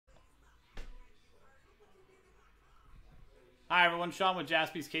Hi everyone, Sean with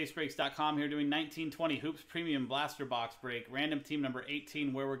JaspysCaseBreaks.com here doing 1920 Hoops Premium Blaster Box Break, random team number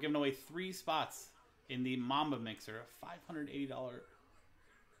 18, where we're giving away 3 spots in the Mamba Mixer, a $580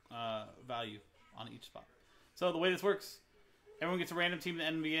 value on each spot. So the way this works, everyone gets a random team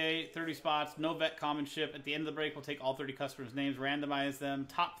in the NBA, 30 spots, no vet commonship. At the end of the break, we'll take all 30 customers' names, randomize them.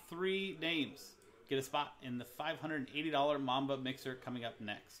 Top 3 names get a spot in the $580 Mamba Mixer coming up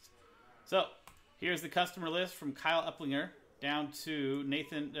next. So here's the customer list from Kyle Upplinger down to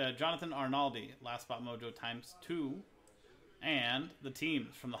Jonathan Arnaldi, last spot mojo ×2, and the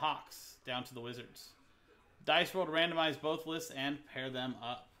teams from the Hawks down to the Wizards. Dice roll to randomize both lists and pair them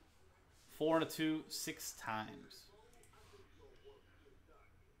up. 4 and a 2, 6 times.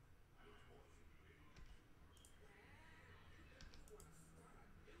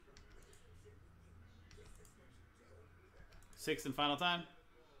 Sixth and final time.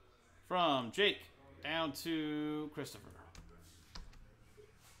 From Jake down to Christopher.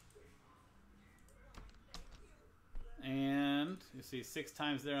 And you see 6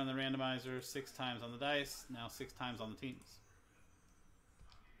 times there on the randomizer, 6 times on the dice, now 6 times on the teams.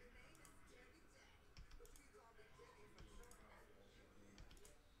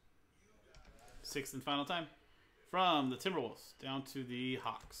 Sixth and final time. From the Timberwolves down to the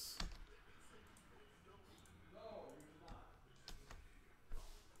Hawks.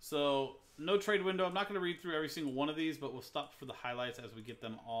 So, no trade window. I'm not going to read through every single one of these, but we'll stop for the highlights as we get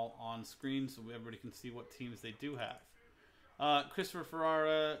them all on screen so everybody can see what teams they do have. Christopher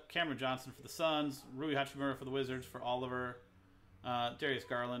Ferrara, Cameron Johnson for the Suns, Rui Hachimura for the Wizards, for Oliver, Darius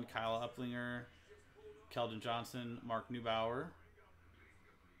Garland, Kyle Upplinger, Keldon Johnson, Mark Neubauer.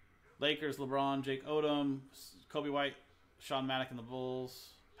 Lakers, LeBron, Jake Odom, Kobe White, Sean Maddock and the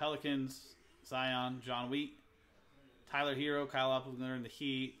Bulls. Pelicans, Zion, John Wheat. Tyler Hero, Kyle Upplinger in the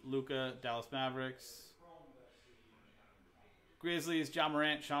Heat, Luka, Dallas Mavericks. Grizzlies, John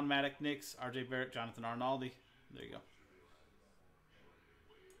Morant, Sean Maddock, Knicks, RJ Barrett, Jonathan Arnaldi. There you go.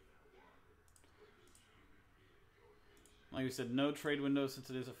 Like we said, no trade window since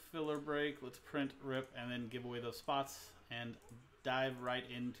it is a filler break. Let's print, rip, and then give away those spots and dive right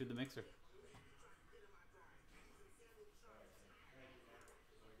into the mixer.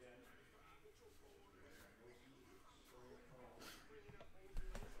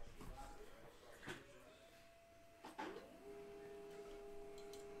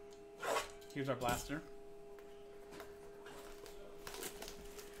 Here's our blaster.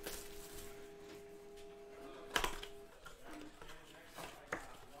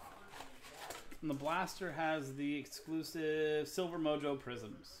 And the blaster has the exclusive Silver Mojo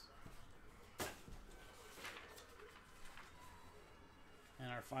Prisms.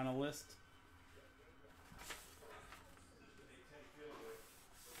 And our final list.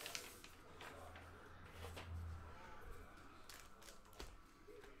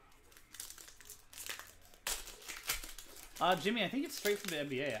 Jimmy, I think it's straight from the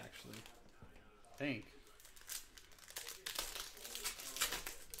NBA, actually. I think.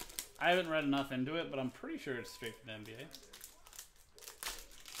 I haven't read enough into it, but I'm pretty sure it's straight from the NBA.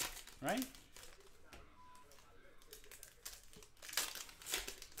 Right?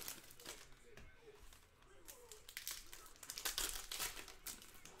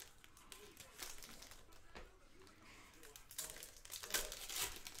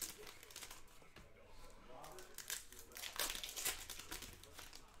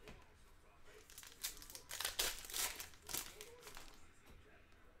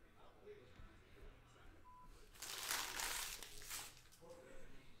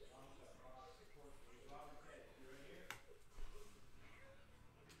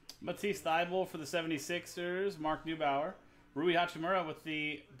 Matisse Thybulle for the 76ers, Mark Neubauer. Rui Hachimura with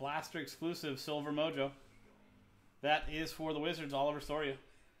the Blaster exclusive Silver Mojo. That is for the Wizards, Oliver Soria.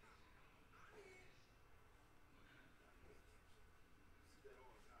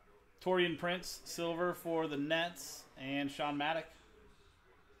 Torian Prince, silver for the Nets, and Sean Maddock.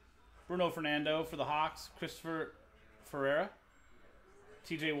 Bruno Fernando for the Hawks, Christopher Ferreira.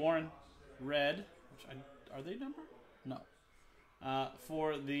 TJ Warren, red. Are they numbered? No.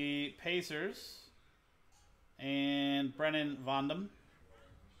 For the Pacers, and Brennan Vondam.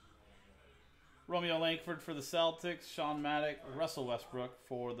 Romeo Langford for the Celtics, Sean Maddock, Russell Westbrook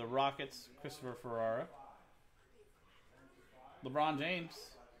for the Rockets, Christopher Ferrara. LeBron James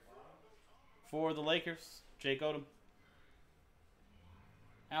for the Lakers, Jake Odom.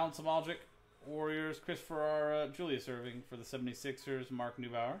 Alan Samaldrick, Warriors, Chris Ferrara, Julius Erving for the 76ers, Mark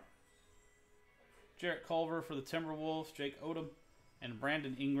Neubauer. Jarrett Culver for the Timberwolves, Jake Odom. And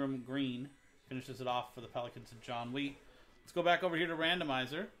Brandon Ingram Green finishes it off for the Pelicans and John Wheat. Let's go back over here to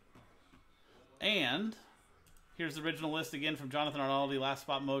Randomizer. And Here's the original list again from Jonathan Arnaldi. Last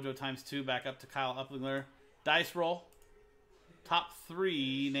spot mojo ×2 back up to Kyle Uplinger. Dice roll. Top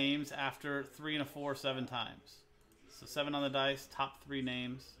 3 names after 3 and a 4 7 times. So 7 on the dice. Top 3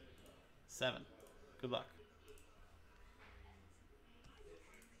 names. 7. Good luck.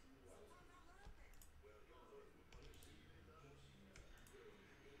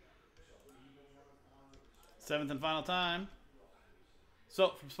 Seventh and final time.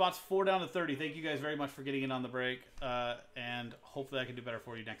 So from spots 4 down to 30, thank you guys very much for getting in on the break. And hopefully I can do better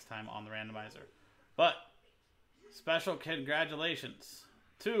for you next time on the randomizer. But special congratulations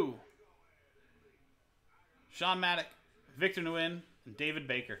to Sean Maddock, Victor Nguyen, and David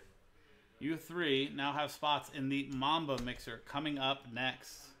Baker. You 3 now have spots in the Mamba Mixer coming up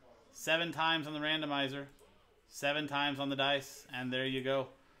next. 7 times on the randomizer, 7 times on the dice, and there you go.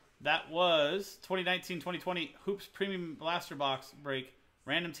 That was 2019-2020 Hoops Premium Blaster Box Break.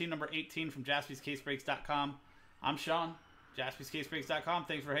 Random team number 18 from JaspysCaseBreaks.com. I'm Sean, JaspysCaseBreaks.com.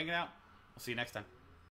 Thanks for hanging out. We'll see you next time.